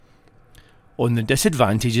On the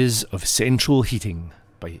Disadvantages of Central Heating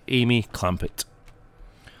by Amy Clampett.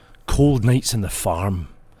 Cold nights on the farm.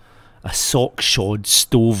 A sock-shod,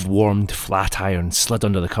 stove-warmed flat iron slid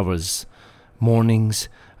under the covers. Mornings,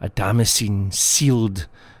 a damascene, sealed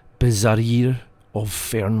bizarre of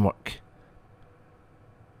fernwork.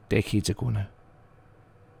 Decades ago now.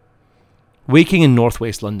 Waking in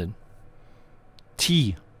northwest London.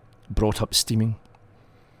 Tea brought up steaming.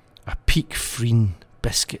 A peak freen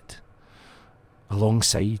biscuit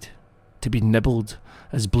alongside, to be nibbled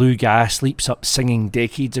as blue gas leaps up singing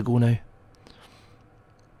decades ago now.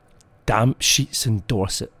 Damp sheets in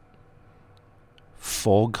Dorset.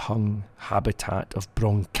 Fog-hung habitat of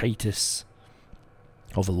bronchitis.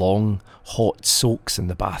 Of long, hot soaks in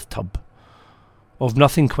the bathtub. Of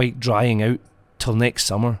nothing quite drying out till next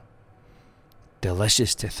summer.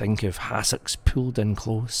 Delicious to think of hassocks pulled in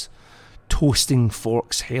close. Toasting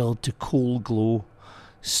forks held to coal glow.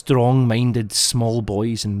 Strong-minded small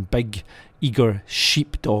boys and big, eager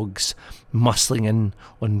sheepdogs muscling in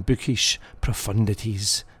on bookish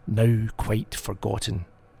profundities now quite forgotten.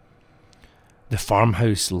 The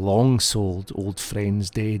farmhouse long sold old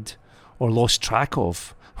friends dead, or lost track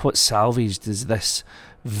of. What salvaged is this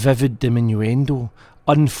vivid diminuendo,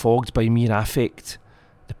 unfogged by mere affect,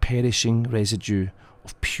 the perishing residue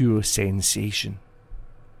of pure sensation.